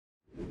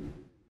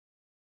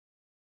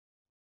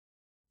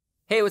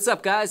Hey, what's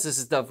up guys? This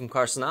is Doug from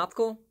Carson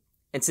Optical,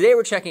 and today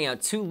we're checking out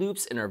two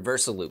loupes in our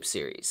VersaLoupe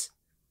series.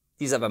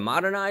 These have a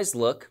modernized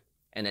look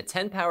and a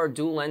 10-power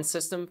dual lens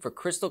system for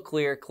crystal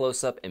clear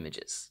close-up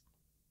images.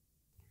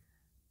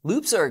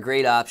 Loupes are a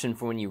great option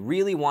for when you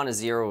really want to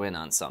zero in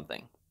on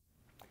something.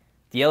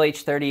 The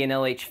LH-30 and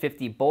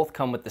LH-50 both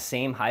come with the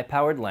same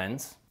high-powered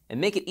lens and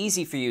make it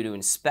easy for you to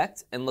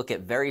inspect and look at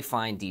very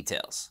fine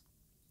details.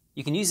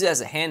 You can use it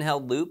as a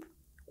handheld loupe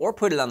or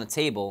put it on the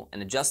table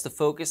and adjust the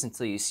focus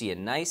until you see a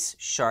nice,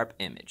 sharp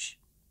image.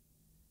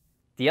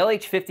 The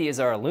LH-50 is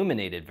our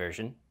illuminated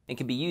version and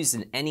can be used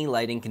in any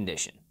lighting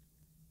condition.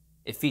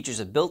 It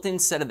features a built-in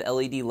set of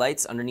LED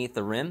lights underneath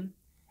the rim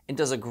and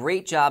does a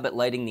great job at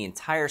lighting the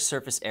entire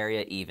surface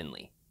area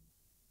evenly.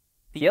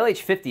 The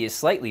LH-50 is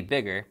slightly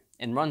bigger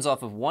and runs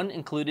off of one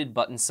included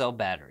button cell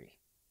battery.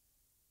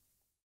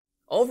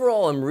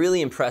 Overall, I'm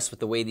really impressed with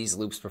the way these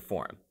loupes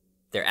perform.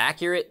 They're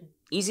accurate,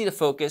 easy to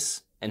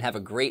focus, and have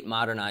a great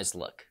modernized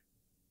look.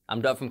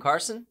 I'm Doug from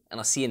Carson, and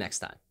I'll see you next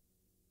time.